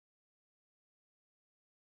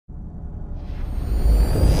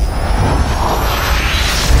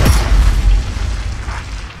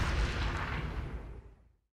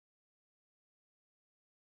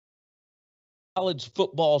college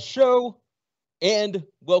football show, and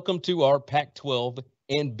welcome to our Pac-12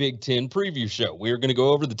 and Big Ten preview show. We're going to go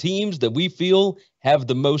over the teams that we feel have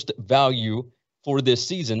the most value for this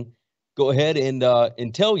season. Go ahead and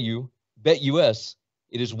tell you, BetUS,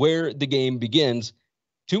 it is where the game begins.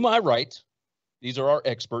 To my right, these are our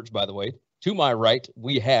experts, by the way. To my right,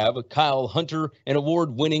 we have Kyle Hunter, an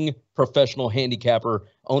award-winning professional handicapper,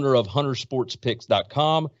 owner of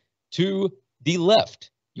HunterSportsPicks.com. To the left,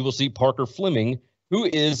 you will see Parker Fleming, who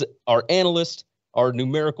is our analyst, our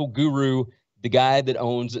numerical guru, the guy that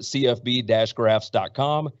owns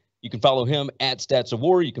CFB-graphs.com. You can follow him at Stats of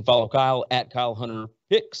War. You can follow Kyle at Kyle Hunter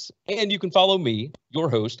Picks. And you can follow me, your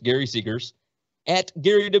host, Gary Seegers, at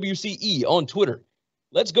GaryWCE on Twitter.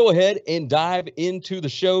 Let's go ahead and dive into the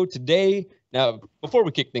show today. Now, before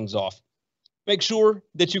we kick things off, make sure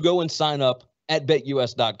that you go and sign up at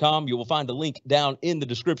BetUS.com. You will find a link down in the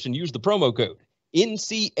description. Use the promo code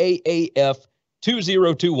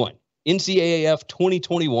NCAAF2021, NCAAF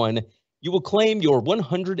 2021. You will claim your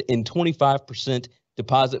 125%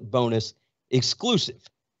 deposit bonus exclusive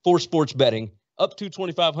for sports betting up to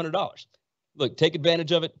 $2,500. Look, take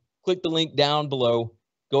advantage of it. Click the link down below.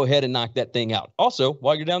 Go ahead and knock that thing out. Also,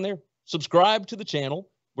 while you're down there, subscribe to the channel.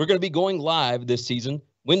 We're going to be going live this season,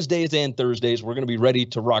 Wednesdays and Thursdays. We're going to be ready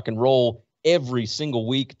to rock and roll every single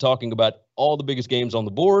week, talking about all the biggest games on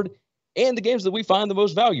the board and the games that we find the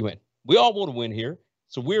most value in. We all want to win here,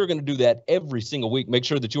 so we're going to do that every single week. Make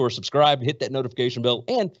sure that you are subscribed, hit that notification bell,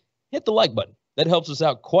 and hit the like button. That helps us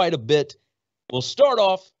out quite a bit. We'll start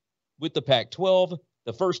off with the Pac-12.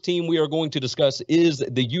 The first team we are going to discuss is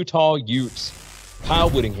the Utah Utes. Kyle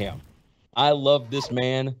Whittingham. I love this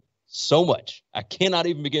man so much. I cannot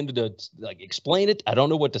even begin to explain it. I don't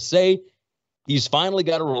know what to say. He's finally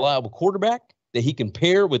got a reliable quarterback that he can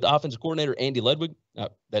pair with offensive coordinator Andy Ludwig.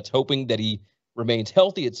 That's hoping that he remains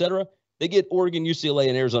healthy, etc. They get Oregon, UCLA,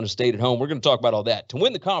 and Arizona State at home. We're going to talk about all that. To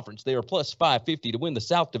win the conference, they are plus 550. To win the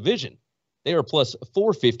South Division, they are plus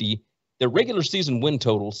 450. Their regular season win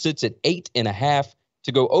total sits at 8.5.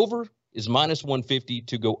 To go over is minus 150.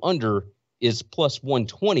 To go under is plus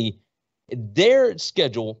 120. Their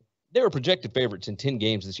schedule, they were projected favorites in 10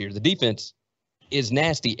 games this year. The defense is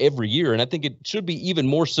nasty every year, and I think it should be even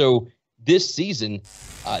more so this season.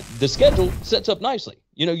 The schedule sets up nicely.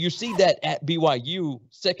 You know, you see that at BYU,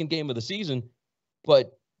 second game of the season,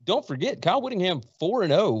 but don't forget, Kyle Whittingham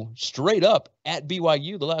 4-0 straight up at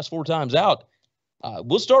BYU the last 4 times out.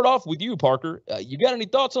 We'll start off with you, Parker. You got any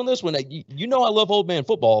thoughts on this one? You know I love old man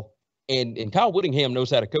football. And Kyle Whittingham knows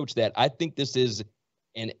how to coach that. I think this is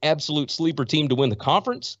an absolute sleeper team to win the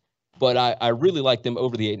conference, but I really like them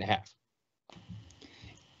over the 8.5.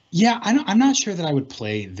 Yeah, I'm not sure that I would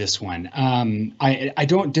play this one. I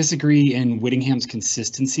don't disagree in Whittingham's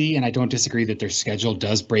consistency, and I don't disagree that their schedule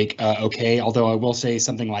does break okay, although I will say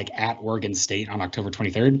something like at Oregon State on October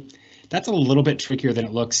 23rd. That's a little bit trickier than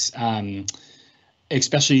it looks.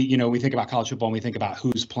 Especially, you know, we think about college football and we think about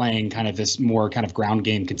who's playing kind of this more kind of ground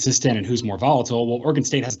game consistent and who's more volatile. Well, Oregon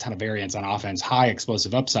State has a ton of variance on offense, high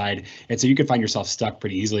explosive upside. And so you could find yourself stuck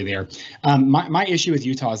pretty easily there. My issue with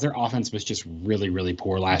Utah is their offense was just really, really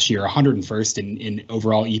poor last year. 101st in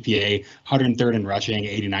overall EPA, 103rd in rushing,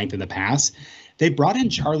 89th in the pass. They brought in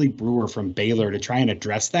Charlie Brewer from Baylor to try and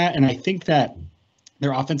address that. And I think that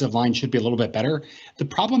their offensive line should be a little bit better. The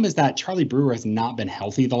problem is that Charlie Brewer has not been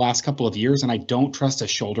healthy the last couple of years, and I don't trust a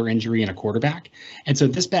shoulder injury in a quarterback. And so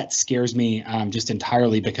this bet scares me just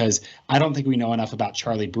entirely because I don't think we know enough about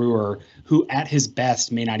Charlie Brewer, who at his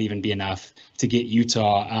best may not even be enough to get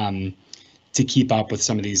Utah to keep up with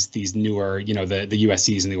some of these newer, you know, the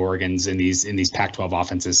USCs and the Oregons in these Pac-12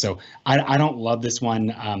 offenses. So I don't love this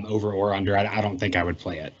one over or under. I don't think I would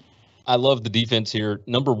play it. I love the defense here.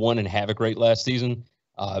 Number 1 in havoc rate last season.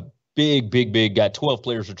 Big. Got 12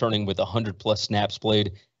 players returning with 100-plus snaps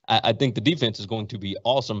played. I think the defense is going to be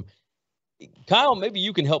awesome. Kyle, maybe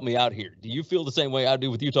you can help me out here. Do you feel the same way I do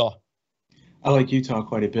with Utah? I like Utah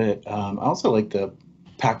quite a bit. I also like the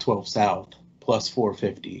Pac-12 South plus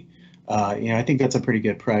 450. I think that's a pretty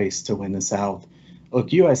good price to win the South. Look,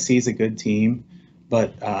 USC is a good team,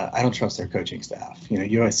 but I don't trust their coaching staff. You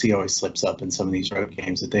know, USC always slips up in some of these road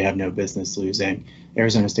games that they have no business losing.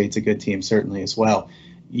 Arizona State's a good team, certainly, as well.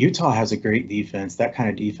 Utah has a great defense. That kind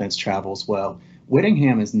of defense travels well.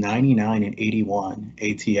 Whittingham is 99 and 81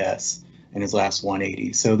 ATS in his last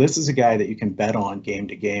 180. So this is a guy that you can bet on game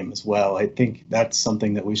to game as well. I think that's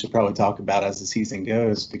something that we should probably talk about as the season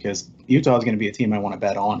goes, because Utah is going to be a team I want to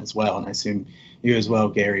bet on as well, and I assume you as well,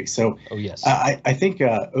 Gary. So yes, I think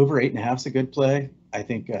over 8.5 is a good play. I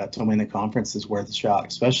think to win the conference is worth a shot,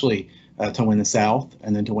 especially to win the South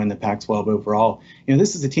and then to win the Pac-12 overall.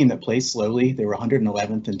 This is a team that plays slowly. They were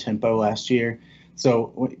 111th in tempo last year.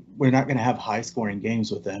 So we're not going to have high-scoring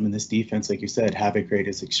games with them. And this defense, like you said, havoc rate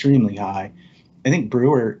is extremely high. I think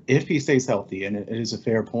Brewer, if he stays healthy, and it is a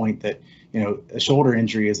fair point that, a shoulder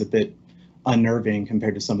injury is a bit unnerving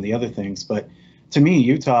compared to some of the other things. But to me,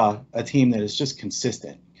 Utah, a team that is just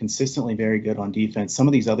consistently very good on defense. Some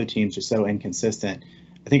of these other teams are so inconsistent.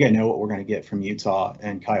 I think I know what we're going to get from Utah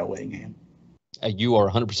and Kyle Whittingham. You are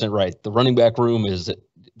 100% right. The running back room is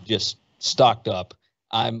just stocked up.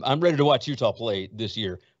 I'm ready to watch Utah play this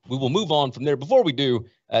year. We will move on from there. Before we do,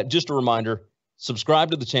 just a reminder,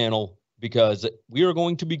 subscribe to the channel because we are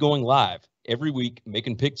going to be going live every week,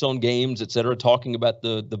 making picks on games, etc., talking about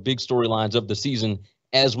the big storylines of the season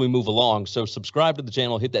as we move along. So subscribe to the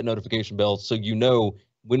channel, hit that notification bell so you know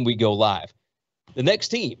when we go live. The next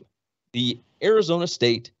team, the Arizona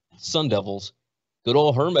State Sun Devils. Good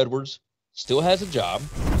old Herm Edwards still has a job.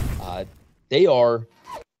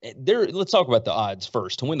 Let's talk about the odds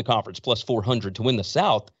first. To win the conference, plus 400. To win the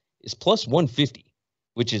South is plus 150,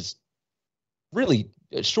 which is really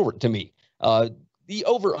short to me. The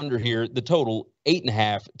over-under here, the total,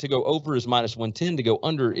 8.5. To go over is minus 110. To go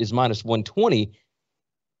under is minus 120.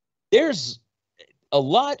 There's a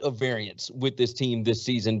lot of variance with this team this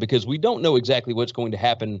season because we don't know exactly what's going to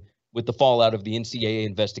happen with the fallout of the NCAA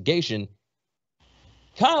investigation.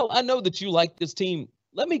 Kyle, I know that you like this team.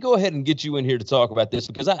 Let me go ahead and get you in here to talk about this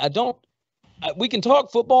because we can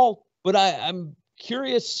talk football, but I'm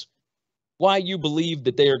curious why you believe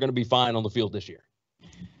that they are going to be fine on the field this year.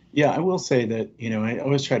 Yeah, I will say that, I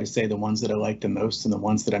always try to say the ones that I like the most and the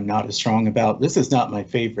ones that I'm not as strong about. This is not my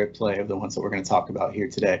favorite play of the ones that we're going to talk about here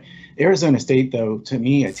today. Arizona State, though, to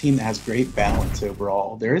me, a team that has great balance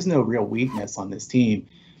overall. There is no real weakness on this team.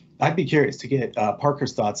 I'd be curious to get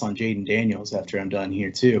Parker's thoughts on Jaden Daniels after I'm done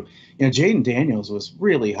here, too. Jaden Daniels was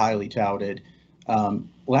really highly touted.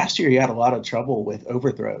 Last year, he had a lot of trouble with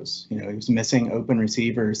overthrows. He was missing open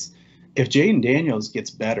receivers. If Jaden Daniels gets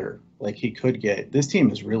better, like he could get, this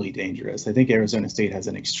team is really dangerous. I think Arizona State has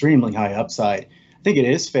an extremely high upside. I think it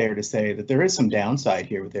is fair to say that there is some downside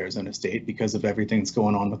here with Arizona State because of everything that's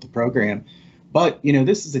going on with the program. But,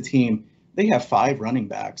 this is a team, they have 5 running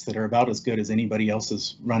backs that are about as good as anybody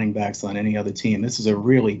else's running backs on any other team. This is a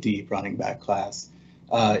really deep running back class.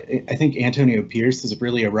 I think Antonio Pierce is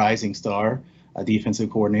really a rising star, a defensive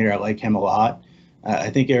coordinator. I like him a lot.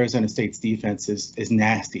 I think Arizona State's defense is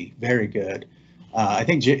nasty, very good. I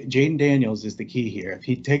think Jaden Daniels is the key here. If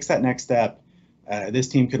he takes that next step, this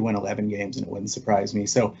team could win 11 games, and it wouldn't surprise me.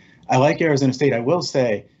 So I like Arizona State. I will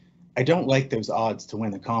say I don't like those odds to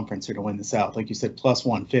win the conference or to win the South. Like you said, plus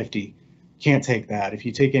 150. Can't take that. If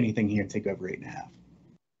you take anything here, take over 8.5.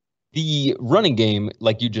 The running game,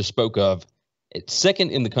 like you just spoke of, it's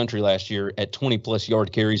second in the country last year at 20-plus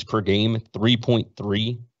yard carries per game,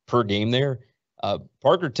 3.3 per game there.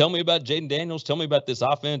 Parker, tell me about Jaden Daniels. Tell me about this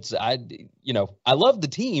offense. I love the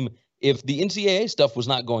team. If the NCAA stuff was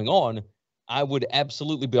not going on, I would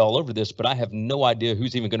absolutely be all over this, but I have no idea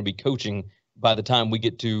who's even going to be coaching by the time we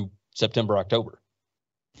get to September, October.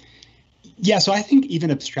 Yeah, so I think even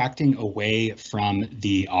abstracting away from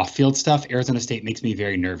the off-field stuff, Arizona State makes me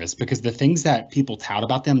very nervous because the things that people tout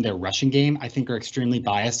about them, their rushing game, I think are extremely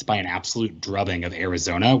biased by an absolute drubbing of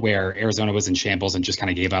Arizona, where Arizona was in shambles and just kind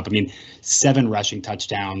of gave up. 7 rushing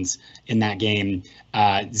touchdowns in that game,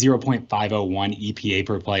 0.501 EPA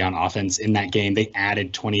per play on offense in that game. They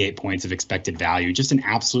added 28 points of expected value, just an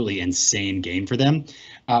absolutely insane game for them.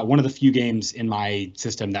 One of the few games in my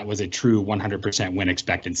system that was a true 100% win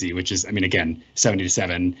expectancy, which is, again,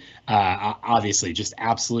 70-7, obviously just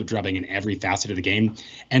absolute drubbing in every facet of the game.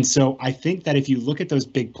 And so I think that if you look at those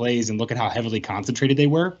big plays and look at how heavily concentrated they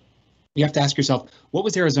were, you have to ask yourself, what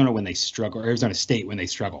was Arizona when they struggled, or Arizona State when they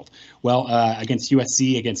struggled? Well, against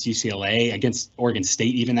USC, against UCLA, against Oregon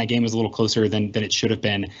State, even that game was a little closer than it should have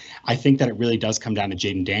been. I think that it really does come down to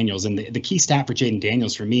Jaden Daniels. And the key stat for Jaden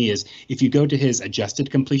Daniels for me is if you go to his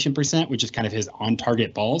adjusted completion percent, which is kind of his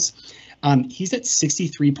on-target balls, he's at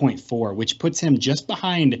 63.4, which puts him just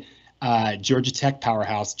behind Georgia Tech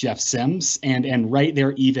powerhouse Jeff Sims and right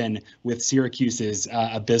there even with Syracuse's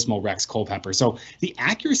abysmal Rex Culpepper. So the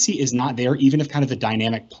accuracy is not there, even if kind of the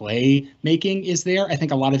dynamic play making is there. I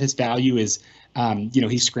think a lot of his value is,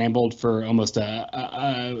 he scrambled for almost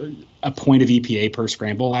a point of EPA per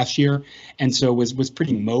scramble last year, and so was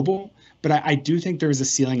pretty mobile. But I do think there is a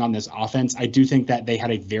ceiling on this offense. I do think that they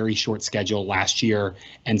had a very short schedule last year,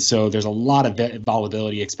 and so there's a lot of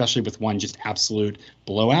volatility, especially with one just absolute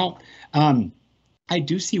blowout. I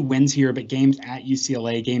do see wins here, but games at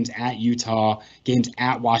UCLA, games at Utah, games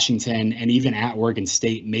at Washington, and even at Oregon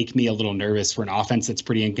State make me a little nervous for an offense that's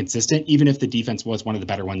pretty inconsistent. Even if the defense was one of the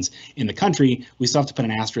better ones in the country, we still have to put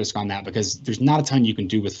an asterisk on that because there's not a ton you can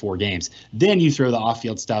do with 4 games. Then you throw the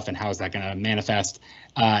off-field stuff, and how is that going to manifest?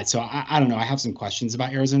 So I don't know. I have some questions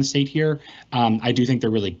about Arizona State here. I do think they're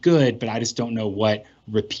really good, but I just don't know what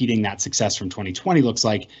repeating that success from 2020 looks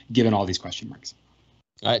like, given all these question marks.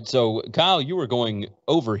 All right, so Kyle, you were going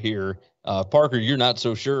over here. Parker, you're not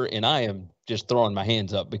so sure, and I am just throwing my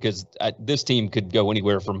hands up because this team could go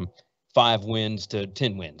anywhere from 5 wins to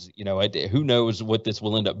 10 wins. You know, who knows what this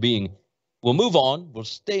will end up being. We'll move on. We'll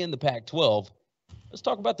stay in the Pac-12. Let's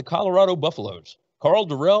talk about the Colorado Buffaloes. Karl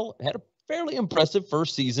Dorrell had a fairly impressive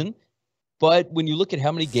first season, but when you look at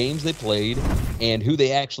how many games they played and who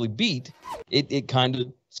they actually beat, it kind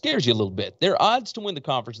of scares you a little bit. Their odds to win the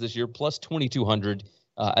conference this year, plus 2,200.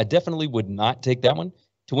 I definitely would not take that one.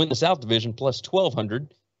 To win the South Division, plus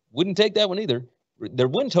 1,200. Wouldn't take that one either. Their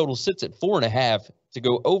win total sits at 4.5 to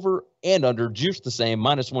go over and under, juice the same,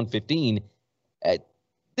 minus 115.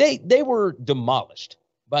 They were demolished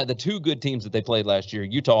by the 2 good teams that they played last year,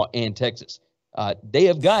 Utah and Texas. They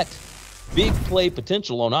have got big play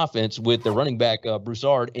potential on offense with their running back,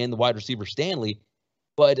 Broussard, and the wide receiver, Stanley.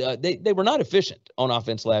 But they were not efficient on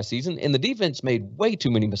offense last season, and the defense made way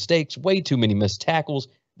too many mistakes, way too many missed tackles.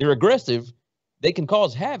 They're aggressive. They can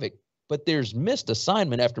cause havoc, but there's missed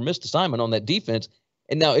assignment after missed assignment on that defense.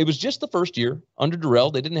 And now it was just the first year under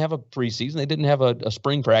Dorrell. They didn't have a preseason. They didn't have a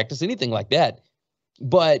spring practice, anything like that.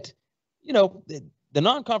 But, you know, the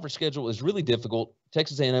non-conference schedule is really difficult.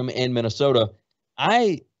 Texas A&M and Minnesota.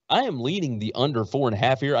 I am leaning the under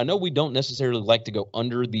 4.5 here. I know we don't necessarily like to go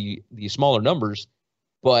under the smaller numbers,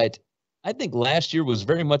 but I think last year was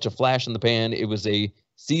very much a flash in the pan. It was a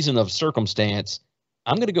season of circumstance.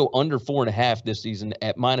 I'm going to go under 4.5 this season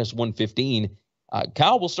at minus 115.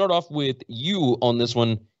 Kyle, we'll start off with you on this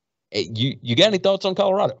one. You got any thoughts on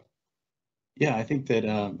Colorado? Yeah, I think that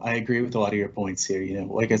I agree with a lot of your points here. You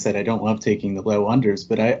know, like I said, I don't love taking the low unders,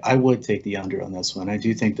 but I would take the under on this one. I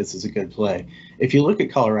do think this is a good play. If you look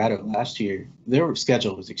at Colorado last year, their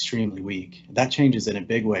schedule was extremely weak. That changes in a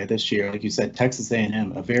big way this year. Like you said, Texas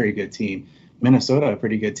A&M, a very good team. Minnesota, a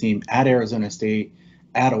pretty good team. At Arizona State,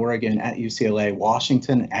 at Oregon, at UCLA,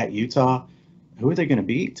 Washington, at Utah. Who are they going to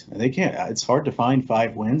beat? They can't. It's hard to find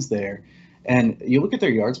 5 wins there. And you look at their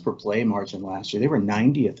yards per play margin last year, they were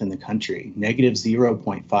 90th in the country, negative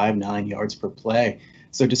 0.59 yards per play.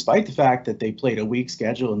 So despite the fact that they played a weak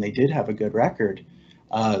schedule and they did have a good record,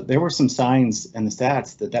 there were some signs in the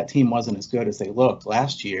stats that team wasn't as good as they looked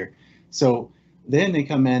last year. So then they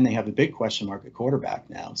come in, they have a big question mark at quarterback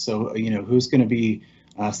now. So, you know, who's going to be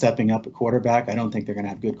stepping up at quarterback? I don't think they're going to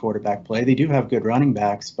have good quarterback play. They do have good running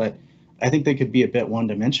backs, but I think they could be a bit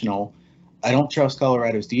one-dimensional. I don't trust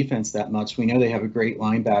Colorado's defense that much. We know they have a great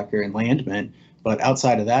linebacker in Landman, but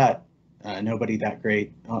outside of that, nobody that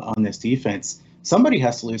great on this defense. Somebody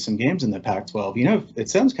has to lose some games in the Pac-12. You know, it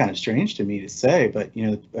sounds kind of strange to me to say, but, you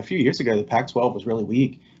know, a few years ago, the Pac-12 was really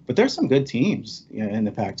weak, but there's some good teams, you know, in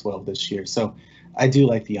the Pac-12 this year. So I do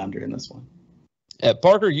like the under in this one.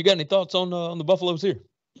 Parker, you got any thoughts on the Buffaloes here?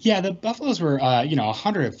 Yeah, the Buffaloes were,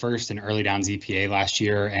 101st in early downs EPA last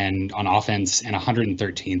year and on offense and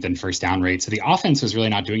 113th in first down rate. So the offense was really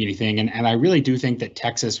not doing anything. And I really do think that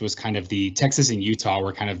Texas and Utah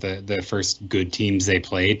were kind of the first good teams they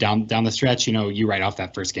played down the stretch. You know, you write off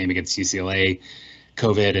that first game against UCLA,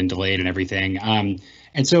 COVID and delayed and everything.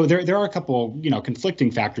 And so there are a couple,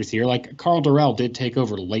 conflicting factors here. Like Karl Dorrell did take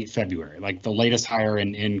over late February, like the latest hire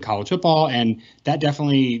in college football. And that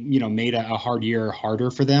definitely, made a hard year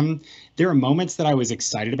harder for them. There are moments that I was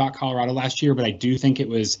excited about Colorado last year, but I do think it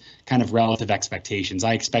was kind of relative expectations.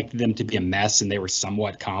 I expected them to be a mess, and they were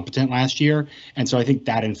somewhat competent last year. And so I think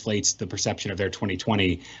that inflates the perception of their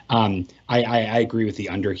 2020. I agree with the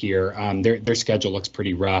under here. Their schedule looks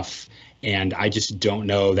pretty rough. And I just don't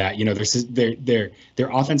know that, their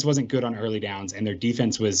offense wasn't good on early downs, and their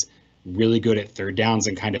defense was really good at third downs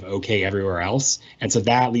and kind of okay everywhere else. And so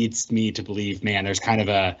that leads me to believe, man, there's kind of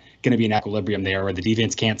going to be an equilibrium there where the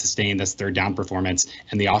defense can't sustain this third down performance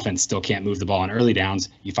and the offense still can't move the ball on early downs.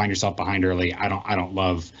 You find yourself behind early. I don't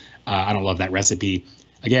love that recipe.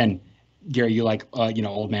 Again, Gary, you like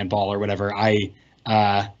old man ball or whatever.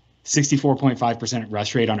 64.5%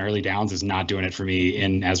 rush rate on early downs is not doing it for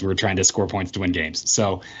me as we're trying to score points to win games.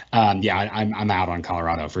 So, I'm out on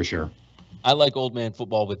Colorado for sure. I like old man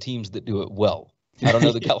football with teams that do it well. I don't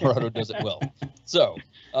know that Colorado does it well. So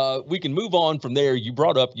we can move on from there. You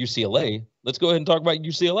brought up UCLA. Let's go ahead and talk about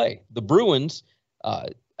UCLA. The Bruins,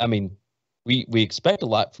 we expect a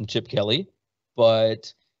lot from Chip Kelly,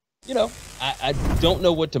 But, I don't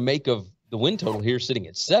know what to make of the win total here sitting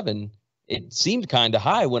at 7. It seemed kind of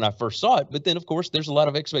high when I first saw it. But then, of course, there's a lot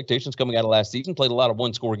of expectations coming out of last season. Played a lot of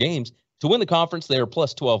one-score games. To win the conference, they are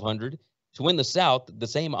plus 1,200. To win the South, the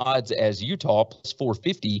same odds as Utah, plus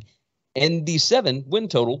 450. And the 7 win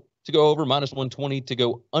total to go over minus 120, to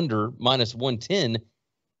go under minus 110.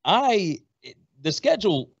 The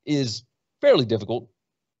schedule is fairly difficult.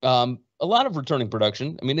 A lot of returning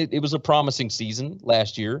production. I mean, it was a promising season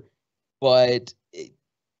last year, but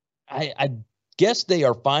I guess they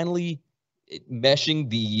are finally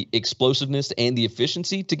meshing the explosiveness and the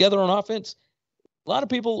efficiency together on offense. A lot of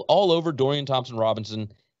people all over Dorian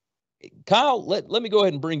Thompson-Robinson. Kyle, let me go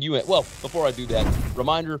ahead and bring you in. Well, before I do that,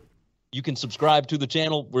 reminder, you can subscribe to the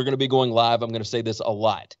channel. We're going to be going live. I'm going to say this a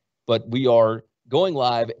lot, but we are going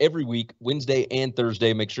live every week, Wednesday and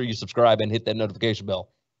Thursday. Make sure you subscribe and hit that notification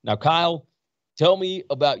bell. Now, Kyle, tell me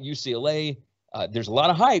about UCLA. There's a lot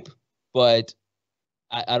of hype, but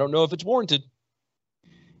I don't know if it's warranted.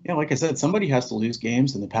 Yeah, like I said, somebody has to lose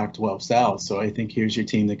games in the Pac-12 South. So I think here's your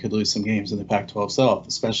team that could lose some games in the Pac-12 South,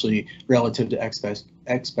 especially relative to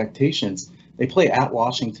expectations. They play at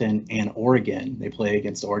Washington and Oregon. They play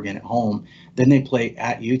against Oregon at home. Then they play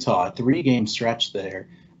at Utah, a 3-game stretch there,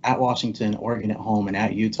 at Washington, Oregon at home, and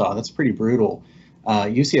at Utah. That's pretty brutal.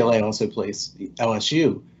 UCLA also plays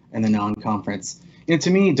LSU in the non-conference. To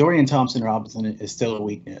me, Dorian Thompson-Robinson is still a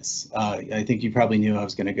weakness. I think you probably knew I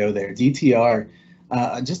was going to go there. DTR,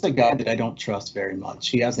 just a guy that I don't trust very much.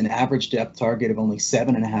 He has an average depth target of only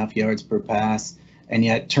 7.5 yards per pass, and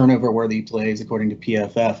yet turnover-worthy plays, according to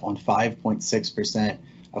PFF, on 5.6%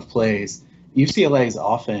 of plays. UCLA's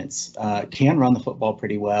offense can run the football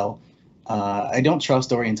pretty well. I don't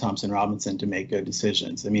trust Dorian Thompson-Robinson to make good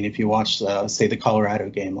decisions. I mean, if you watch, say, the Colorado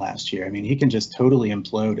game last year, I mean, he can just totally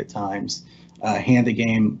implode at times, hand the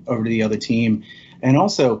game over to the other team. And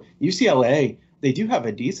also, UCLA, they do have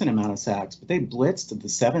a decent amount of sacks, but they blitzed at the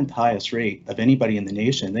 7th highest rate of anybody in the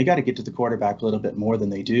nation. They got to get to the quarterback a little bit more than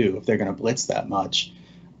they do if they're going to blitz that much.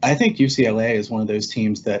 I think UCLA is one of those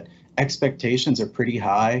teams that expectations are pretty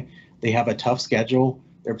high. They have a tough schedule.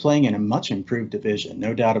 They're playing in a much improved division,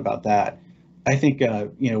 no doubt about that. I think,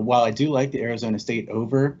 while I do like the Arizona State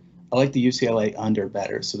over, I like the UCLA under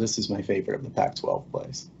better. So this is my favorite of the Pac-12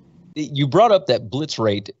 plays. You brought up that blitz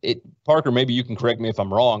rate. Parker, maybe you can correct me if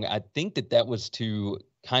I'm wrong. I think that was to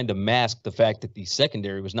kind of mask the fact that the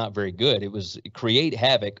secondary was not very good. It was create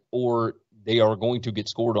havoc or they are going to get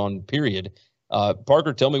scored on, period.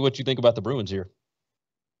 Parker, tell me what you think about the Bruins here.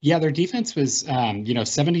 Yeah, their defense was,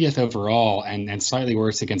 70th overall and slightly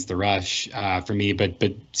worse against the rush for me, but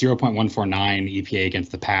 0.149 EPA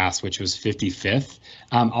against the pass, which was 55th.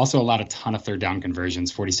 Also a ton of third down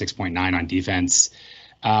conversions, 46.9 on defense.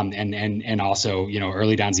 And also,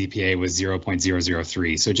 early downs EPA was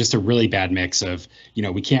 0.003. So just a really bad mix of,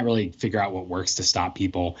 we can't really figure out what works to stop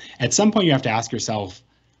people. At some point, you have to ask yourself,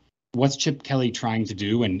 what's Chip Kelly trying to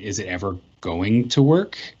do? And is it ever going to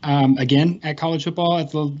work again at college football,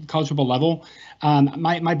 at the college football level?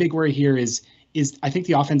 My big worry here is I think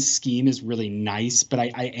the offense scheme is really nice, but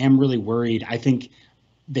I am really worried. I think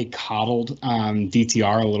they coddled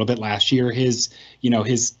DTR a little bit last year. His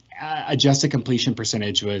adjusted completion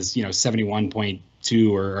percentage was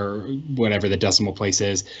 71.2 or whatever the decimal place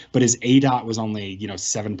is, but his ADOT was only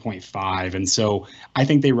 7.5, and so I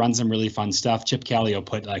think they run some really fun stuff. Chip Kelly will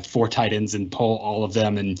put like 4 tight ends and pull all of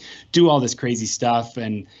them and do all this crazy stuff,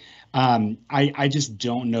 and I just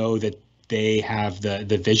don't know that they have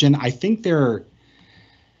the vision. I think they're.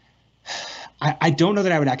 I don't know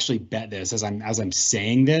that I would actually bet this as I'm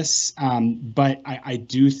saying this, but I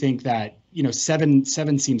do think that 7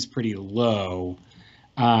 seems pretty low,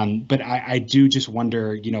 but I do just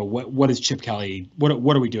wonder what is Chip Kelly, what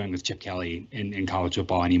are we doing with Chip Kelly in college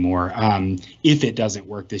football anymore if it doesn't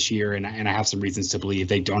work this year, and I have some reasons to believe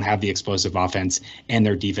they don't have the explosive offense and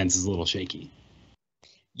their defense is a little shaky.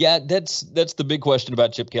 Yeah, that's the big question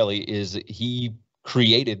about Chip Kelly is he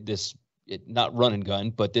created this. Not run and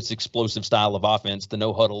gun, but this explosive style of offense, the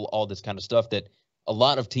no huddle, all this kind of stuff that a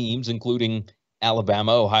lot of teams, including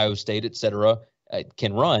Alabama, Ohio State, et cetera,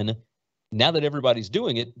 can run. Now that everybody's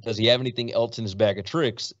doing it, does he have anything else in his bag of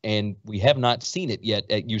tricks? And we have not seen it yet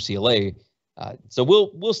at UCLA. So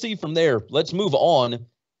we'll see from there. Let's move on.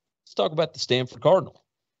 Let's talk about the Stanford Cardinal.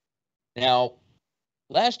 Now,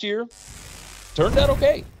 last year turned out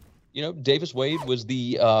okay. Davis Wade was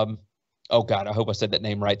the oh, God, I hope I said that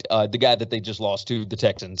name right. The guy that they just lost to the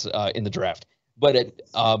Texans in the draft. But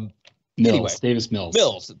anyway. Davis Mills.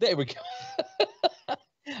 Mills. There we go.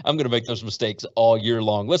 I'm going to make those mistakes all year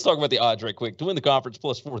long. Let's talk about the odds right quick. To win the conference,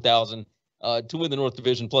 plus 4,000. To win the North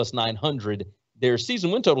Division, plus 900. their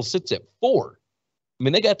season win total sits at 4. I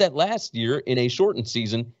mean, they got that last year in a shortened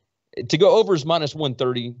season. To go over is minus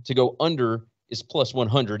 130. To go under is plus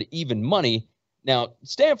 100, even money. Now,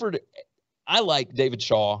 Stanford, I like David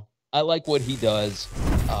Shaw. I like what he does.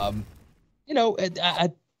 I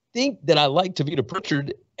think that I like Tavita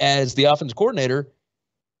Pritchard as the offensive coordinator.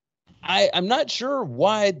 I'm not sure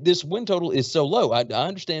why this win total is so low. I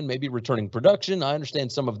understand maybe returning production. I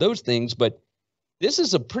understand some of those things, but this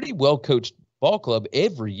is a pretty well-coached ball club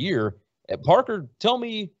every year. Parker, tell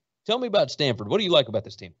me about Stanford. What do you like about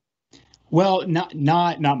this team? Well,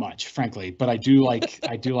 not much, frankly, but I do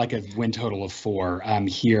like a win total of 4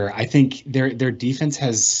 here. I think their defense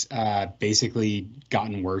has basically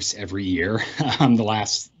gotten worse every year the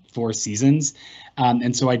last 4 seasons.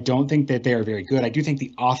 And so I don't think that they are very good. I do think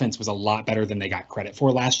the offense was a lot better than they got credit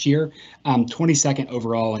for last year. 22nd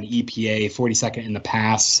overall in EPA, 42nd in the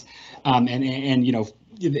pass. And you know,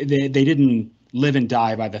 they didn't live and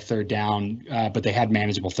die by the third down, but they had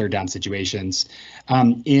manageable third down situations.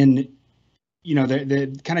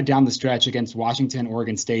 The kind of down the stretch against Washington,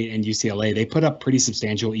 Oregon State, and UCLA, they put up pretty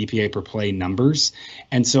substantial EPA per play numbers.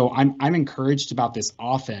 And so I'm encouraged about this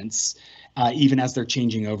offense, even as they're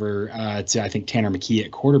changing over to, I think, Tanner McKee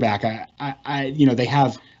at quarterback. They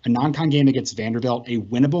have a non-con game against Vanderbilt, a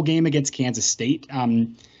winnable game against Kansas State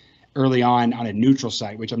early on a neutral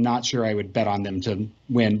site, which I'm not sure I would bet on them to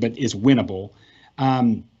win, but is winnable.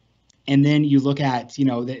 And then you look at,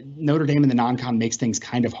 Notre Dame in the non-con makes things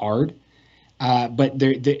kind of hard. But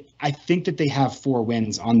I think that they have 4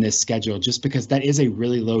 wins on this schedule just because that is a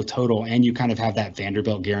really low total, and you kind of have that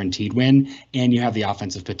Vanderbilt guaranteed win, and you have the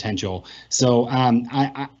offensive potential. So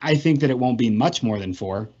I think that it won't be much more than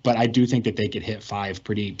 4, but I do think that they could hit 5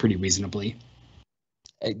 pretty reasonably.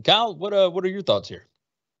 Hey, Kyle, what are your thoughts here?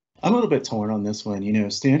 I'm a little bit torn on this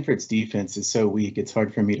one. Stanford's defense is so weak, it's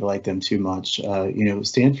hard for me to like them too much.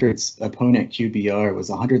 Stanford's opponent QBR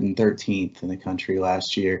was 113th in the country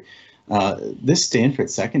last year. This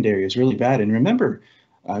Stanford secondary is really bad. And remember,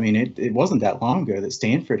 it wasn't that long ago that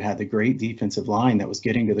Stanford had the great defensive line that was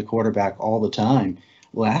getting to the quarterback all the time.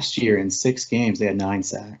 Last year in 6 games, they had 9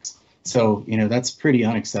 sacks. So, that's pretty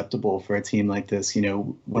unacceptable for a team like this.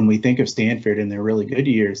 When we think of Stanford in their really good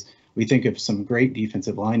years, we think of some great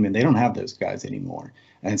defensive linemen. They don't have those guys anymore.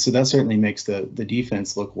 And so that certainly makes the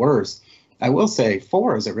defense look worse. I will say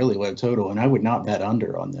 4 is a really low total, and I would not bet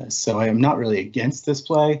under on this. So I am not really against this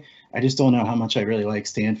play. I just don't know how much I really like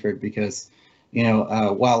Stanford because,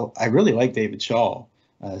 while I really like David Shaw,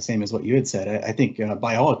 same as what you had said, I think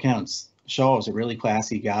by all accounts, Shaw is a really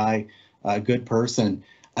classy guy, a good person.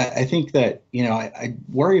 I think that, I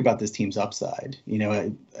worry about this team's upside.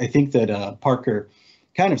 I think that Parker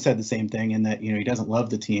kind of said the same thing in that, he doesn't love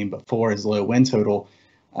the team, but 4 is low win total.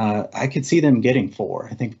 I could see them getting 4.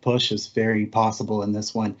 I think push is very possible in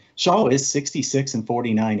this one. Shaw is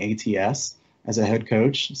 66-49 ATS as a head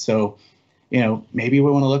coach. So, maybe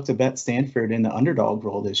we want to look to bet Stanford in the underdog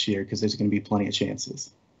role this year because there's going to be plenty of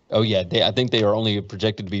chances. Oh, yeah. I think they are only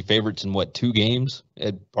projected to be favorites in, 2 games?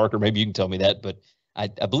 Parker, maybe you can tell me that, but I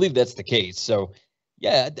believe that's the case. So,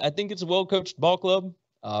 yeah, I think it's a well-coached ball club.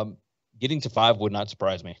 Getting to 5 would not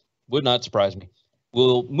surprise me.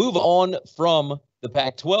 We'll move on from the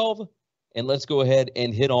Pac-12, and let's go ahead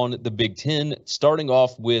and hit on the Big Ten, starting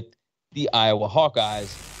off with the Iowa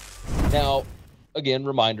Hawkeyes. Now, again,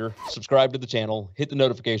 reminder, subscribe to the channel, hit the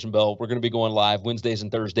notification bell. We're going to be going live Wednesdays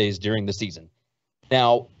and Thursdays during the season.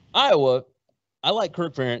 Now, Iowa, I like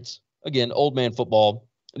Kirk Ferentz. Again, old man football.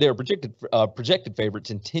 They're projected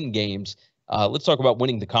favorites in 10 games. Let's talk about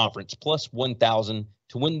winning the conference, plus 1,000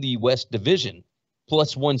 to win the West Division,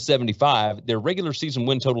 plus 175. Their regular season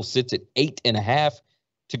win total sits at 8.5.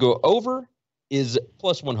 To go over is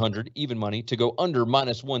plus 100, even money. To go under,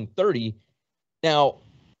 minus 130. Now,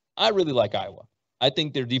 I really like Iowa. I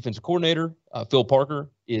think their defensive coordinator, Phil Parker,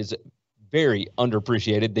 is very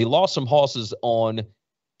underappreciated. They lost some horses on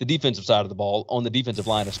the defensive side of the ball, on the defensive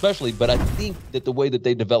line especially, but I think that the way that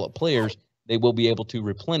they develop players, they will be able to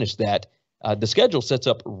replenish that. The schedule sets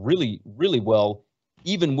up really, really well,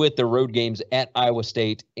 even with their road games at Iowa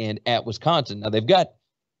State and at Wisconsin. Now, they've got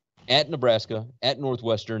at Nebraska, at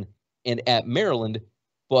Northwestern, and at Maryland,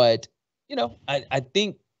 but, I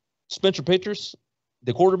think Spencer Petras,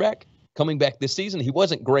 the quarterback, coming back this season, he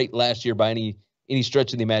wasn't great last year by any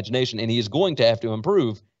stretch of the imagination, and he is going to have to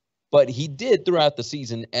improve. But he did throughout the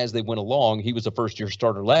season as they went along. He was a first-year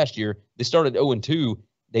starter last year. They started 0-2.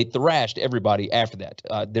 They thrashed everybody after that.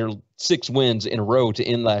 Their 6 wins in a row to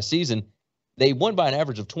end last season, they won by an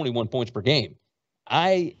average of 21 points per game.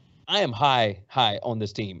 I am high on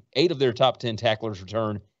this team. 8 of their top 10 tacklers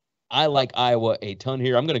return. I like Iowa a ton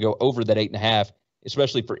here. I'm going to go over that 8.5,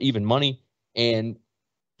 especially for even money. And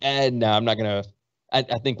no, I'm not going to.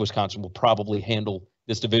 I think Wisconsin will probably handle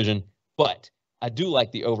this division, but I do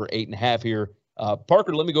like the over 8.5 here.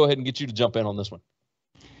 Parker, let me go ahead and get you to jump in on this one.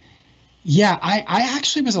 Yeah, I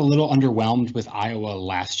actually was a little underwhelmed with Iowa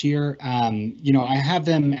last year. I have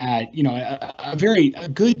them at, a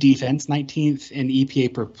good defense, 19th in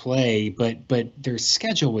EPA per play, but their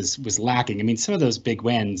schedule was lacking. I mean, some of those big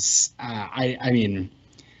wins,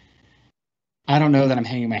 I don't know that I'm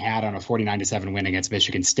hanging my hat on a 49-7 win against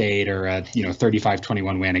Michigan State or a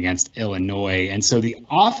 35-21 win against Illinois. And so the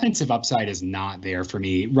offensive upside is not there for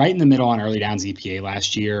me. Right in the middle on early downs EPA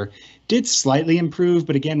last year did slightly improve,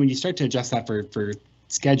 but again, when you start to adjust that for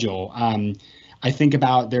schedule, I think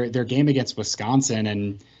about their game against Wisconsin,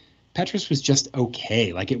 and Petrus was just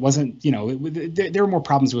okay. Like, it wasn't, there were more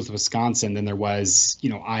problems with Wisconsin than there was,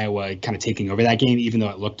 Iowa kind of taking over that game, even though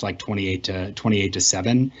it looked like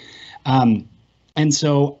 28-7. And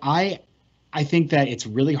so I think that it's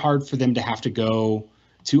really hard for them to have to go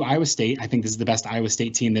to Iowa State. I think this is the best Iowa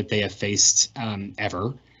State team that they have faced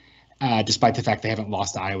ever, despite the fact they haven't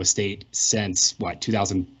lost to Iowa State since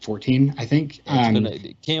 2014, I think.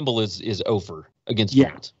 Campbell is over against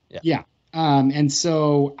France. Yeah. And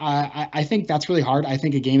so I think that's really hard. I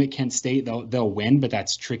think a game at Kent State they'll win, but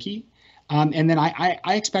that's tricky. And then I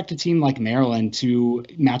expect a team like Maryland to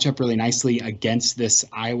match up really nicely against this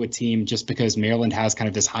Iowa team, just because Maryland has kind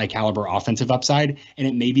of this high caliber offensive upside, and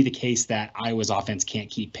it may be the case that Iowa's offense can't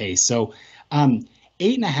keep pace. So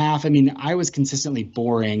 8.5. I mean, Iowa's consistently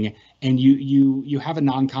boring, and you have a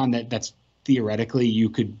non-con that's theoretically you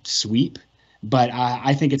could sweep, but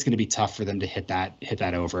I think it's going to be tough for them to hit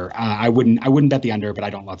that over. I wouldn't bet the under, but I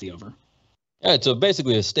don't love the over. All right, so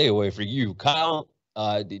basically a stay away for you, Kyle.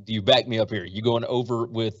 Do you back me up here? You going over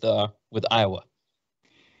with Iowa?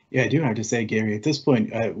 Yeah, I do have to say, Gary, at this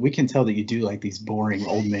point, we can tell that you do like these boring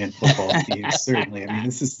old man football teams. Certainly, I mean,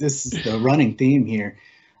 this is the running theme here.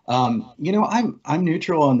 I'm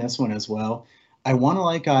neutral on this one as well. I want to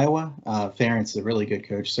like Iowa. Ferentz is a really good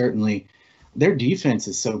coach. Certainly, their defense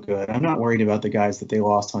is so good. I'm not worried about the guys that they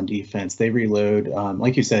lost on defense. They reload,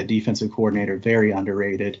 like you said, defensive coordinator, very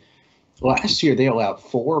underrated. Last year, they allowed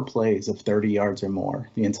 4 plays of 30 yards or more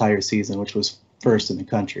the entire season, which was first in the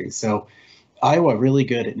country. So Iowa really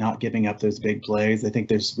good at not giving up those big plays. I think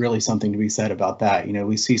there's really something to be said about that.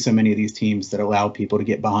 We see so many of these teams that allow people to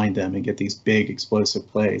get behind them and get these big explosive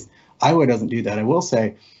plays. Iowa doesn't do that. I will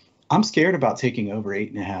say I'm scared about taking over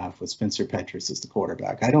 8.5 with Spencer Petras as the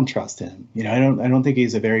quarterback. I don't trust him. I don't think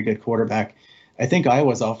he's a very good quarterback. I think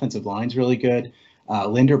Iowa's offensive line's really good.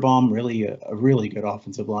 Linderbaum, really a really good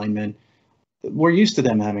offensive lineman. We're used to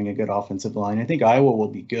them having a good offensive line. I think Iowa will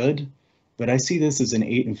be good, but I see this as an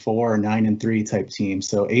 8-4 or 9-3 type team.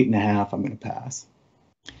 So 8.5, I'm going to pass.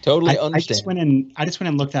 Totally understand. I just went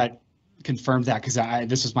and looked at, confirmed that, because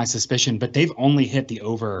this was my suspicion, but they've only hit the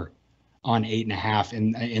over on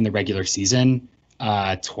 8.5 in the regular season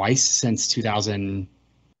twice since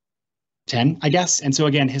 2010, I guess. And so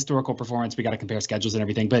again, historical performance, we got to compare schedules and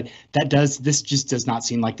everything, but this just does not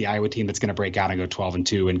seem like the Iowa team that's going to break out and go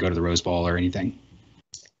 12-2 and go to the Rose Bowl or anything.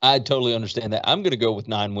 I totally understand that. I'm going to go with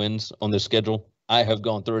 9 wins on this schedule. I have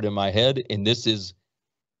gone through it in my head, and this is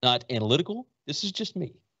not analytical. This is just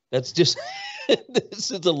me. That's just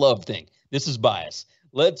this is a love thing. This is bias.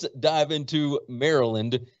 Let's dive into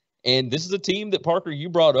Maryland. And this is a team that, Parker, you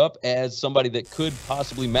brought up as somebody that could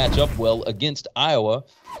possibly match up well against Iowa.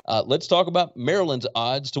 Let's talk about Maryland's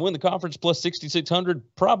odds to win the conference, plus 6,600.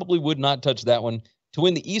 Probably would not touch that one. To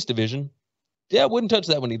win the East Division, yeah, wouldn't touch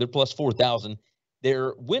that one either, plus 4,000.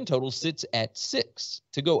 Their win total sits at 6.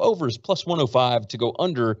 To go over is plus 105. To go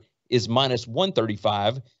under is minus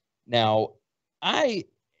 135. Now,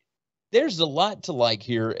 there's a lot to like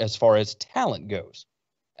here as far as talent goes.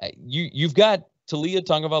 You've got Talia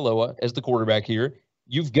Tagovailoa as the quarterback here.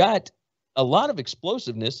 You've got a lot of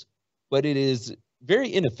explosiveness, but it is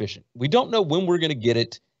very inefficient. We don't know when we're going to get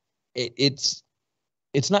it. It's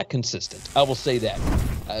not consistent. I will say that.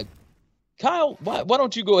 Kyle, why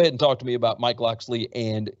don't you go ahead and talk to me about Mike Locksley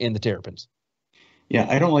and the Terrapins? Yeah,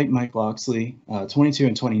 I don't like Mike Locksley.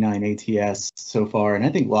 22-29 ATS so far, and I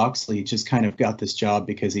think Locksley just kind of got this job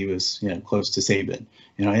because he was close to Saban.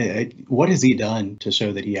 What has he done to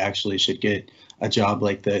show that he actually should get a job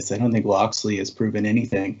like this? I don't think Locksley has proven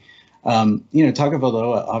anything.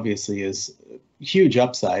 Tagovailoa obviously is huge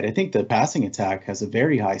upside. I think the passing attack has a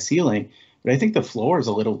very high ceiling, but I think the floor is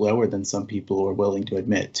a little lower than some people are willing to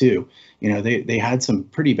admit too. They had some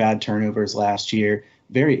pretty bad turnovers last year,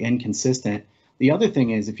 very inconsistent. The other thing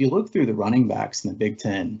is, if you look through the running backs in the Big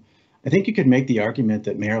Ten, I think you could make the argument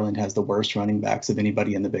that Maryland has the worst running backs of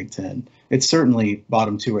anybody in the Big Ten. It's certainly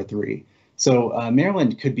bottom 2 or 3. So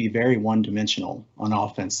Maryland could be very one-dimensional on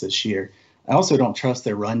offense this year. I also don't trust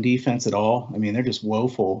their run defense at all. I mean, they're just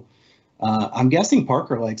woeful. I'm guessing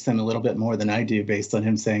Parker likes them a little bit more than I do based on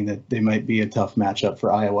him saying that they might be a tough matchup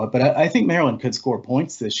for Iowa. But I think Maryland could score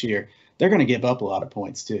points this year. They're going to give up a lot of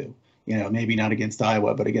points too. Maybe not against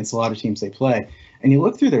Iowa, but against a lot of teams they play. And you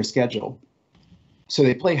look through their schedule. So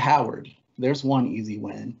they play Howard. There's one easy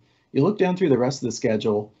win. You look down through the rest of the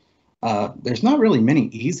schedule. There's not really many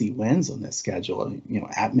easy wins on this schedule.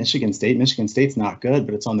 At Michigan State. Michigan State's not good,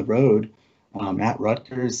 but it's on the road. At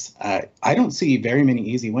Rutgers, I don't see very many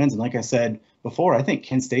easy wins. And like I said before, I think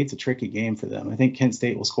Kent State's a tricky game for them. I think Kent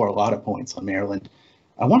State will score a lot of points on Maryland.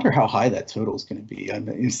 I wonder how high that total is going to be.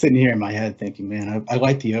 I'm sitting here in my head thinking, man, I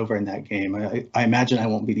like the over in that game. I imagine I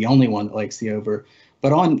won't be the only one that likes the over.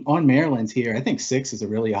 But on Maryland's here, I think 6 is a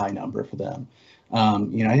really high number for them.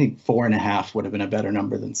 I think 4.5 would have been a better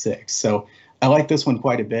number than 6. So I like this one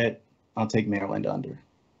quite a bit. I'll take Maryland under.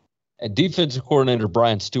 Defensive coordinator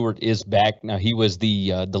Brian Stewart is back. Now, he was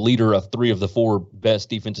the leader of 3 of the 4 best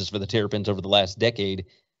defenses for the Terrapins over the last decade.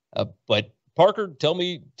 But Parker, tell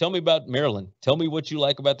me about Maryland. Tell me what you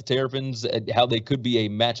like about the Terrapins, how they could be a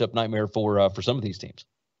matchup nightmare for some of these teams.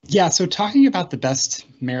 Yeah, so talking about the best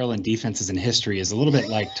Maryland defenses in history is a little bit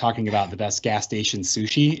like talking about the best gas station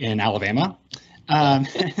sushi in Alabama.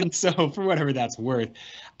 And so for whatever that's worth,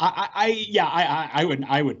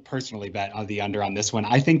 I would personally bet on the under on this one.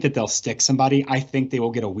 I think that they'll stick somebody. I think they will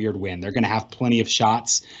get a weird win. They're going to have plenty of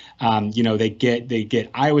shots. They get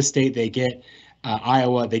Iowa State, they get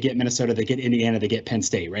Iowa, they get Minnesota, they get Indiana, they get Penn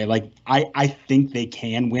State, right? Like I think they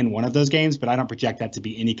can win one of those games, but I don't project that to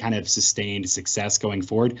be any kind of sustained success going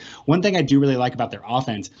forward. One thing I do really like about their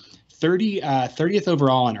offense, 30th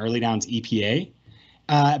overall in early downs EPA.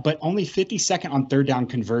 But only 52nd on third down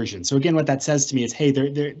conversion. So again, what that says to me is, hey,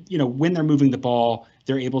 they're when they're moving the ball,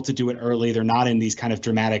 they're able to do it early. They're not in these kind of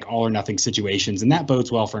dramatic all or nothing situations, and that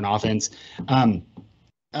bodes well for an offense.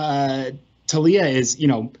 Talia is,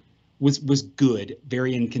 was good,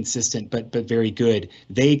 very inconsistent, but very good.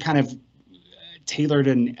 They kind of tailored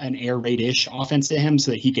an air raid-ish offense to him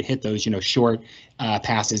so that he could hit those, short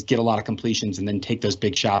passes, get a lot of completions, and then take those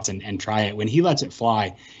big shots and try it. When he lets it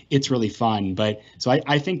fly, it's really fun. But so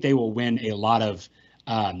I think they will win a lot of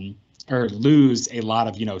or lose a lot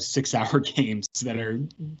of 6-hour games that are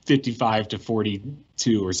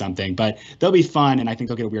 55-42 or something. But they'll be fun, and I think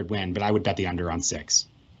they'll get a weird win. But I would bet the under on 6.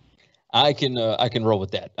 I can roll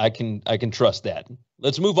with that. I can trust that.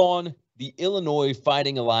 Let's move on. The Illinois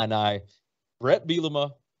Fighting Illini. Brett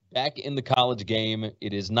Bielema back in the college game.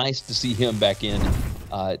 It is nice to see him back in.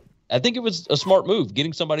 I think it was a smart move,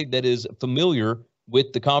 getting somebody that is familiar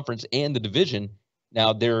with the conference and the division.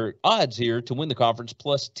 Now, their odds here to win the conference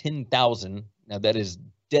plus 10,000. Now, that is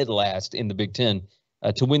dead last in the Big Ten.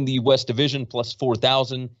 To win the West Division plus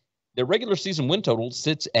 4,000. Their regular season win total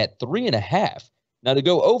sits at 3.5. Now, to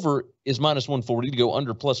go over is minus 140. To go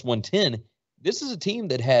under plus 110. This is a team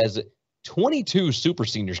that has 22 super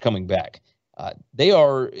seniors coming back.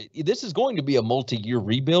 This is going to be a multi-year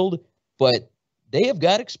rebuild, but they have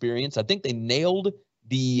got experience. I think they nailed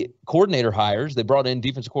the coordinator hires. They brought in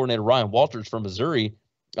defensive coordinator Ryan Walters from Missouri.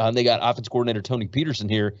 They got offensive coordinator Tony Peterson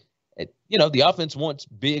here. The offense wants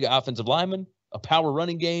big offensive linemen, a power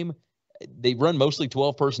running game. They run mostly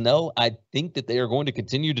 12 personnel. I think that they are going to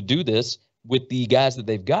continue to do this with the guys that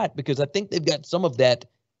they've got because I think they've got some of that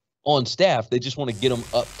on staff. They just want to get them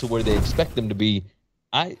up to where they expect them to be.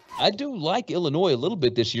 I do like Illinois a little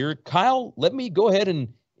bit this year. Kyle, let me go ahead and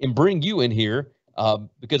bring you in here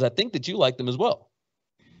because I think that you like them as well.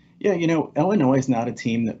 Yeah, Illinois is not a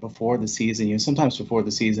team that before the season, sometimes before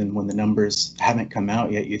the season when the numbers haven't come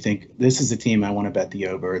out yet, you think this is a team I want to bet the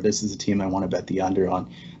over, or this is a team I want to bet the under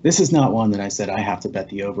on. This is not one that I said I have to bet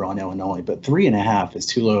the over on Illinois, but 3.5 is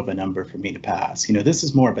too low of a number for me to pass. This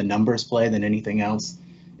is more of a numbers play than anything else.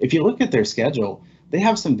 If you look at their schedule, they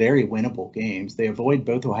have some very winnable games. They avoid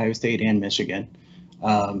both Ohio State and Michigan.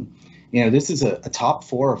 This is a top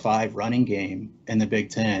 4 or 5 running game in the Big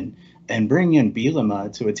Ten. And bringing in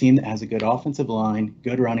Bielema to a team that has a good offensive line,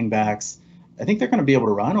 good running backs, I think they're going to be able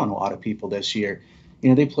to run on a lot of people this year.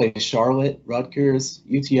 They play Charlotte, Rutgers,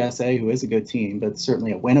 UTSA, who is a good team, but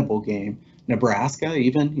certainly a winnable game. Nebraska,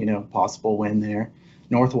 even, possible win there.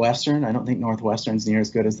 Northwestern, I don't think Northwestern's near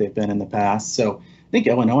as good as they've been in the past. So I think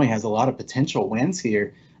Illinois has a lot of potential wins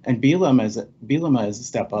here, and Bielema is a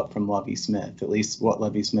step up from Lovie Smith, at least what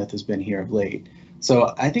Lovie Smith has been here of late.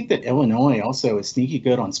 So I think that Illinois also is sneaky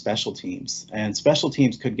good on special teams, and special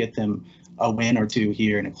teams could get them a win or two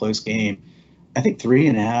here in a close game. I think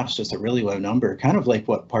 3.5 is just a really low number, kind of like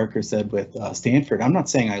what Parker said with Stanford. I'm not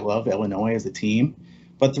saying I love Illinois as a team,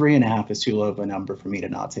 but 3.5 is too low of a number for me to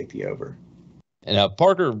not take the over. And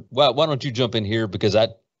Parker, why don't you jump in here? Because I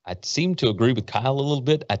seem to agree with Kyle a little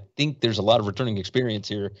bit. I think there's a lot of returning experience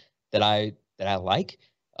here that I like.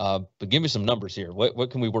 But give me some numbers here. What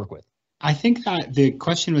can we work with? I think that the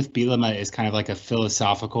question with Bielema is kind of like a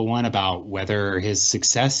philosophical one about whether his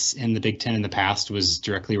success in the Big Ten in the past was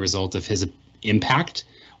directly a result of his impact,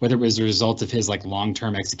 whether it was a result of his like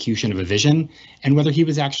long-term execution of a vision, and whether he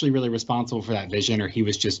was actually really responsible for that vision, or he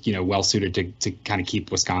was just, well suited to kind of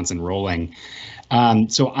keep Wisconsin rolling.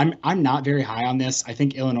 So I'm not very high on this. I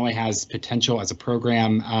think Illinois has potential as a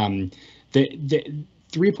program. The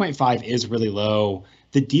 3.5 is really low.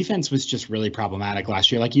 The defense was just really problematic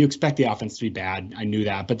last year. Like, you expect the offense to be bad. I knew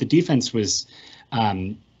that, but the defense was,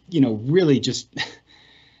 really just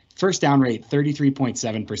first down rate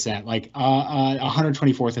 33.7%, like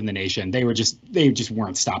 124th in the nation. They just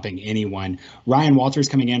weren't stopping anyone. Ryan Walters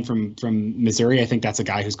coming in from Missouri. I think that's a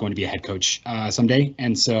guy who's going to be a head coach someday,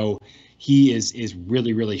 and so he is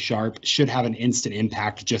really, really sharp, should have an instant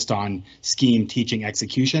impact just on scheme, teaching,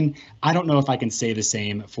 execution. I don't know if I can say the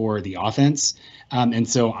same for the offense. And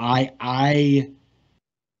so I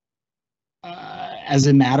as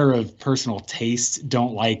a matter of personal taste,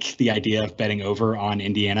 don't like the idea of betting over on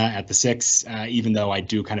Indiana at the 6, even though I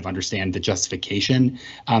do kind of understand the justification.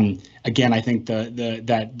 Again, I think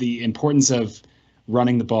that the importance of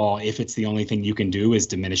running the ball, if it's the only thing you can do, is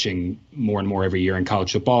diminishing more and more every year in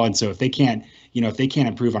college football. And so if they can't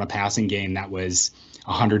improve on a passing game that was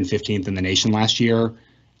 115th in the nation last year,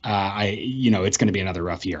 it's going to be another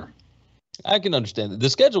rough year. I can understand that. The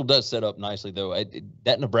schedule does set up nicely, though.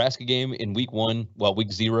 That Nebraska game in week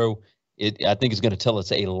 0, I think is going to tell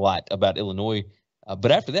us a lot about Illinois.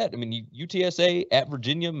 But after that, I mean, UTSA at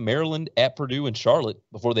Virginia, Maryland at Purdue, and Charlotte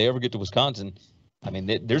before they ever get to Wisconsin. I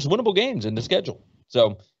mean, there's winnable games in the schedule.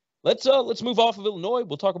 So let's move off of Illinois.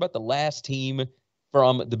 We'll talk about the last team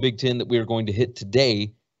from the Big Ten that we are going to hit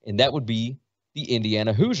today, and that would be the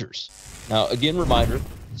Indiana Hoosiers. Now, again, reminder,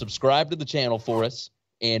 subscribe to the channel for us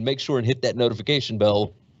and make sure and hit that notification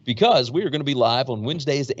bell, because we are going to be live on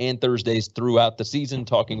Wednesdays and Thursdays throughout the season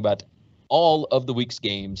talking about all of the week's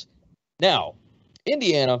games. Now,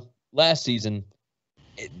 Indiana last season,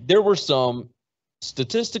 there were some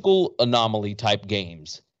statistical anomaly type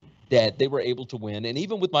games that they were able to win. And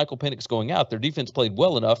even with Michael Penix going out, their defense played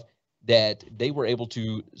well enough that they were able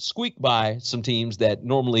to squeak by some teams that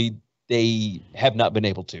normally they have not been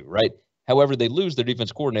able to, right? However, they lose their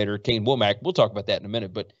defense coordinator, Kane Womack. We'll talk about that in a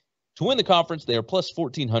minute. But to win the conference, they are plus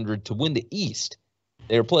 1,400. To win the East,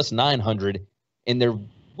 they are plus 900. And their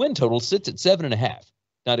win total sits at 7.5.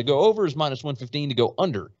 Now, to go over is minus 115. To go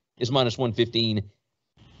under is minus 115.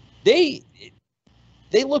 They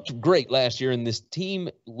looked great last year, and this team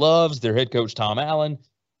loves their head coach, Tom Allen.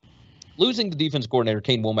 Losing the defense coordinator,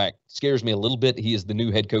 Kane Womack, scares me a little bit. He is the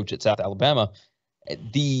new head coach at South Alabama.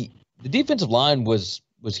 The defensive line was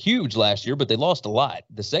huge last year, but they lost a lot.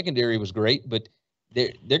 The secondary was great, but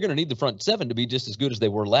they're going to need the front seven to be just as good as they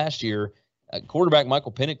were last year. Quarterback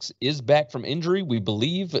Michael Penix is back from injury, we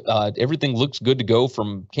believe. Everything looks good to go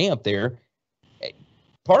from camp there.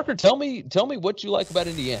 Parker, tell me what you like about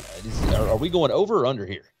Indiana. Are we going over or under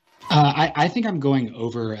here? I think I'm going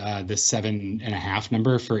over the 7.5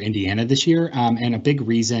 number for Indiana this year. And a big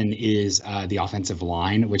reason is the offensive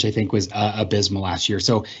line, which I think was abysmal last year.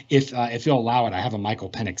 So if you'll allow it, I have a Michael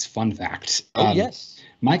Penix fun fact. Yes.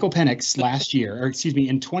 Michael Penix last year,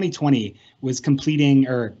 in 2020, was completing,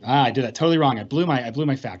 I did that totally wrong. I blew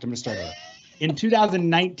my fact. I'm going to start over. In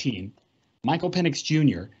 2019, Michael Penix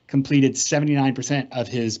Jr. completed 79% of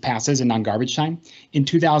his passes in non-garbage time. In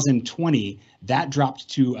 2020, that dropped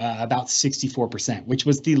to about 64%, which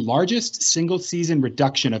was the largest single-season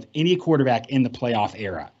reduction of any quarterback in the playoff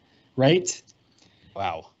era, right?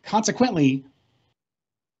 Wow. Consequently,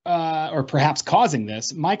 or perhaps causing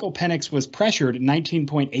this, Michael Penix was pressured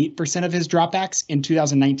 19.8% of his dropbacks in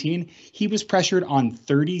 2019. He was pressured on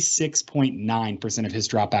 36.9% of his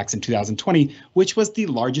dropbacks in 2020, which was the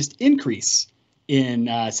largest increase in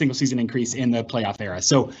single season increase in the playoff era.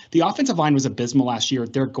 So the offensive line was abysmal last year.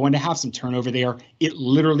 They're going to have some turnover there. It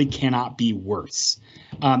literally cannot be worse.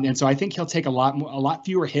 And so I think he'll take a lot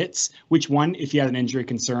fewer hits, which one, if he had an injury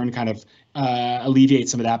concern, kind of alleviate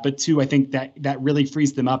some of that. But two, I think that really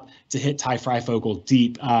frees them up to hit Ty Freifogel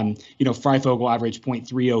deep. Freifogel averaged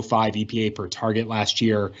 0.305 EPA per target last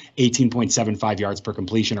year, 18.75 yards per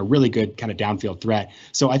completion, a really good kind of downfield threat.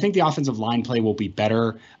 So I think the offensive line play will be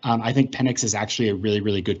better. I think Penix is actually a really,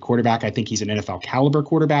 really good quarterback. I think he's an NFL caliber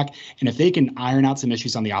quarterback. And if they can iron out some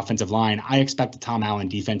issues on the offensive line, I expect the Tom Allen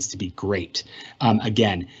defense to be great.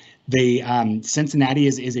 Again, Cincinnati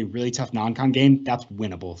is a really tough non-con game. That's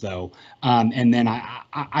winnable, though. And then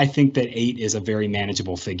I think that 8 is a very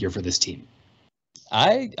manageable figure for this team.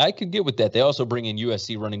 I could get with that. They also bring in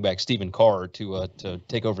USC running back Stephen Carr to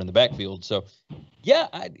take over in the backfield. So, yeah,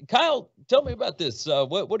 Kyle, tell me about this.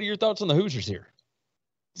 What are your thoughts on the Hoosiers here?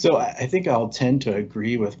 So I think I'll tend to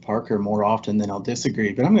agree with Parker more often than I'll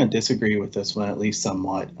disagree, but I'm going to disagree with this one at least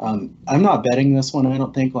somewhat. I'm not betting this one, I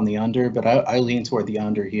don't think, on the under, but I lean toward the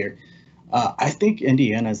under here. I think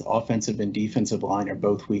Indiana's offensive and defensive line are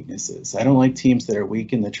both weaknesses. I don't like teams that are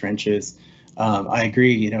weak in the trenches. I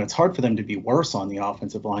agree, it's hard for them to be worse on the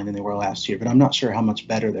offensive line than they were last year, but I'm not sure how much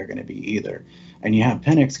better they're going to be either. And you have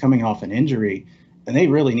Penix coming off an injury, and they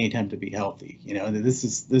really need him to be healthy. This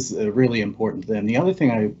is really important to them. The other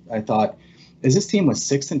thing I thought is this team was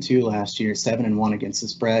 6-2 last year, 7-1 against the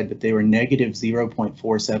spread, but they were negative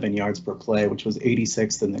 0.47 yards per play, which was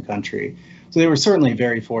 86th in the country. So they were certainly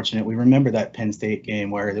very fortunate. We remember that Penn State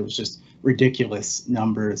game where there was just ridiculous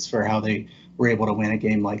numbers for how they were able to win a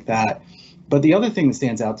game like that. But the other thing that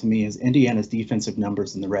stands out to me is Indiana's defensive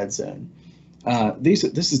numbers in the red zone. This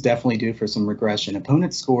is definitely due for some regression.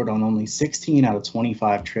 Opponents scored on only 16 out of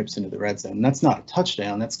 25 trips into the red zone. And that's not a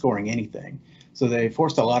touchdown, that's scoring anything. So they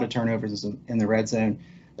forced a lot of turnovers in the red zone.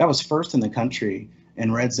 That was first in the country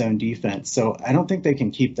in red zone defense. So I don't think they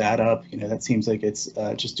can keep that up. That seems like it's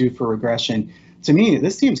just due for regression. To me,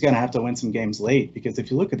 this team's going to have to win some games late, because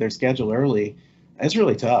if you look at their schedule early, it's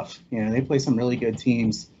really tough. They play some really good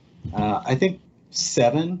teams. I think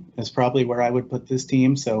 7 is probably where I would put this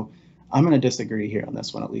team. So I'm going to disagree here on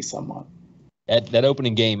this one, at least somewhat. That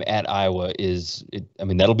opening game at Iowa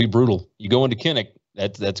that'll be brutal. You go into Kinnick,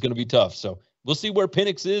 that's going to be tough. So we'll see where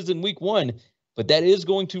Penix is in week 1, but that is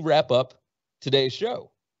going to wrap up today's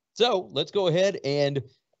show. So let's go ahead and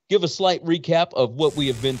give a slight recap of what we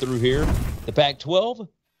have been through here. The Pac-12,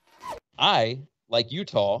 I like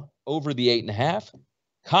Utah over the 8.5.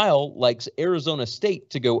 Kyle likes Arizona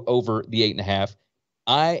State to go over the 8.5.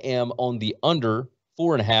 I am on the under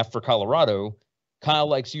 4.5 for Colorado. Kyle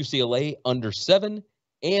likes UCLA under 7,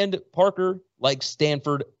 and Parker likes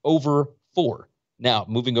Stanford over 4. Now,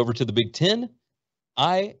 moving over to the Big Ten,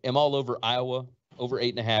 I am all over Iowa over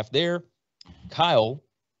 8.5 there. Kyle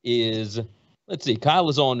is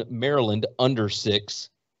on Maryland under 6,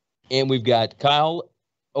 and we've got Kyle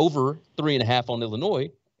over 3.5 on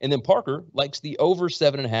Illinois, and then Parker likes the over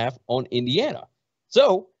 7.5 on Indiana.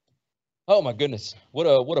 So, oh my goodness, what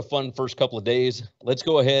a fun first couple of days. Let's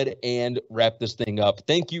go ahead and wrap this thing up.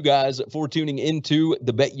 Thank you guys for tuning into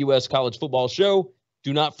the BetUS College Football Show.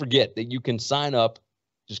 Do not forget that you can sign up.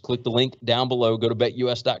 Just click the link down below. Go to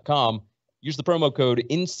betus.com. Use the promo code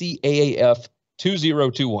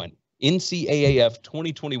NCAAF2021. NCAAF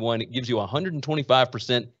 2021. It gives you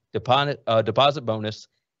 125% deposit bonus,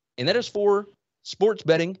 and that is for sports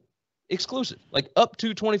betting exclusive, like up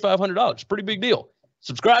to $2,500. Pretty big deal.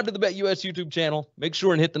 Subscribe to the BetUS YouTube channel. Make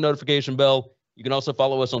sure and hit the notification bell. You can also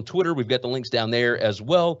follow us on Twitter. We've got the links down there as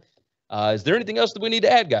well. Is there anything else that we need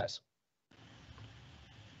to add, guys?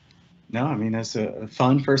 No, that's a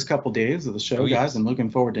fun first couple days of the show, guys. I'm looking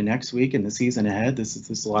forward to next week and the season ahead. This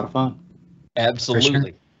is a lot of fun. Absolutely.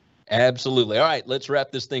 Sure. Absolutely. All right, let's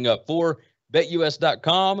wrap this thing up. For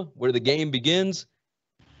betus.com, where the game begins,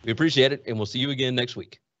 we appreciate it, and we'll see you again next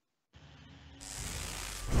week.